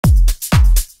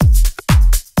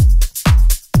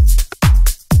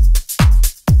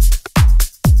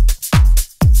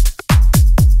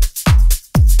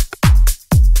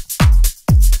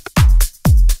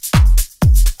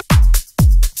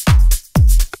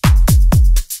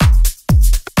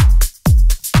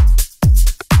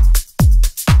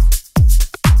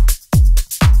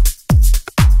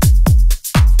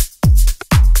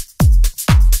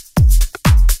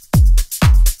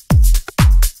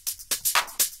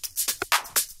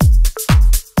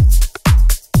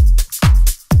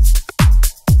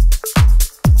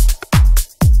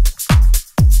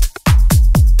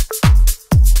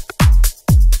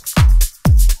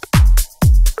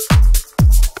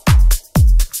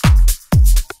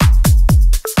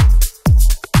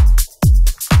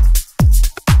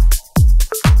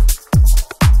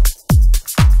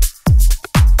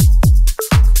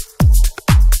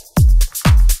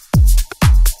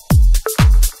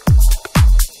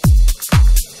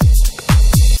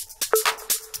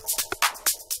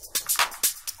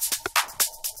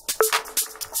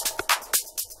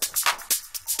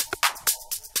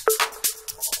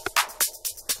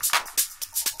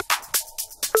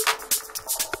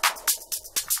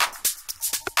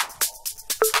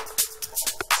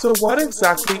So what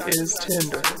exactly is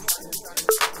Tinder?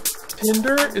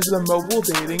 Tinder is a mobile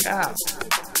dating app.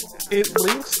 It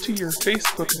links to your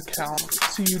Facebook account,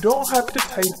 so you don't have to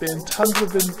type in tons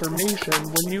of information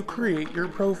when you create your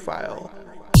profile.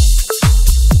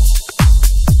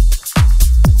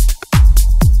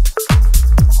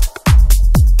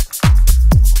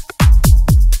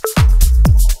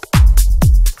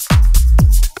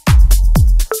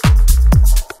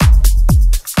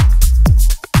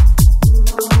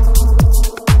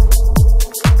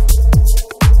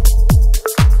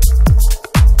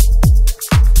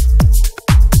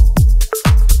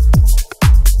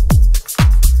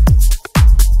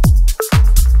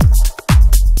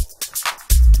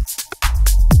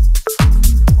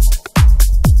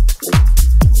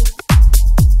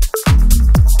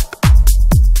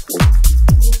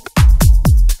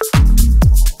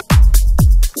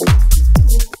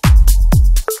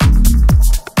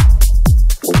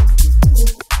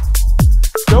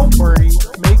 Don't worry,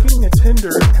 making a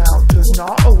Tinder account does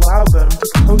not allow them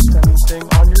to post anything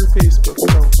on your Facebook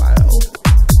profile.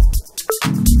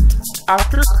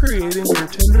 After creating your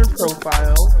Tinder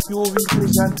profile, you will be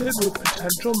presented with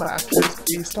potential matches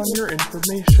based on your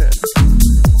information.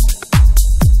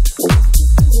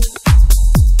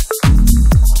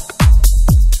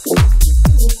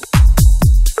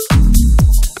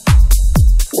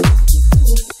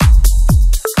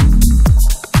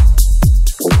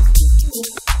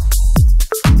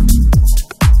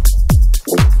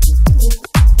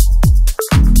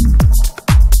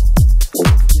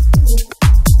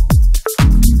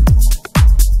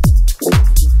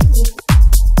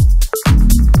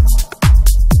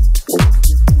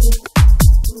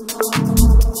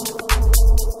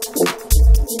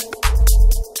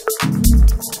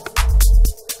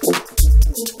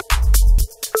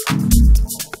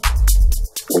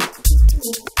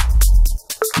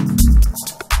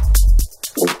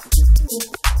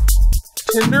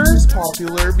 Tinder is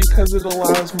popular because it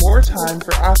allows more time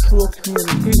for actual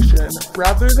communication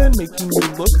rather than making you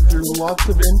look through lots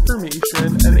of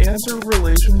information and answer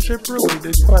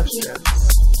relationship-related questions.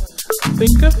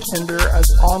 Think of Tinder as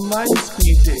online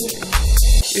speed dating.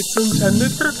 It's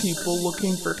intended for people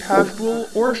looking for casual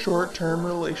or short-term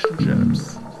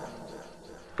relationships.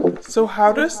 So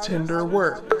how does Tinder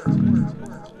work?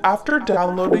 After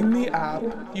downloading the app,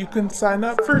 you can sign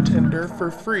up for Tinder for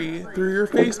free through your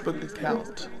Facebook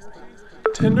account.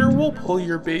 Tinder will pull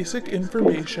your basic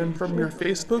information from your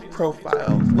Facebook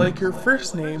profile, like your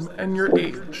first name and your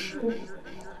age.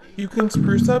 You can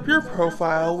spruce up your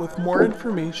profile with more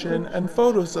information and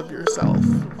photos of yourself.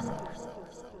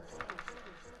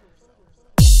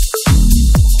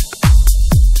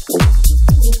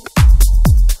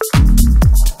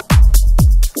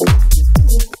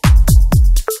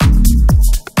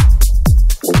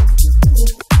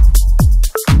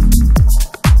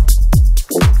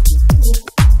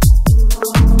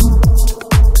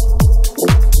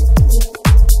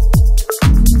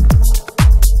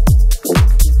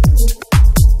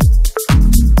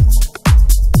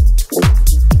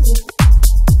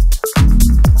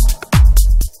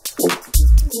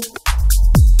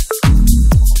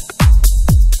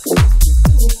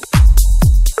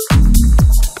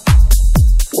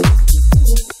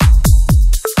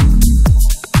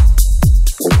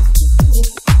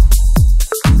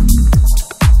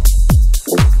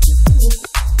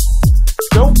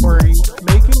 Don't worry,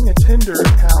 making a Tinder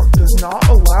account does not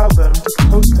allow them to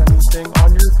post anything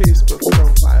on your Facebook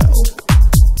profile.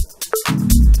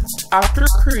 After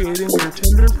creating your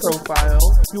Tinder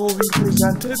profile, you will be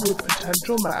presented with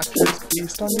potential matches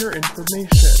based on your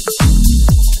information.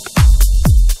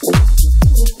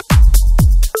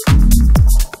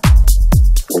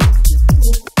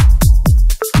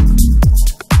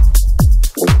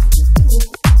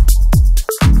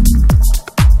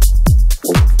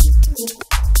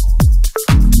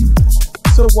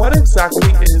 So what exactly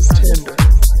is Tinder?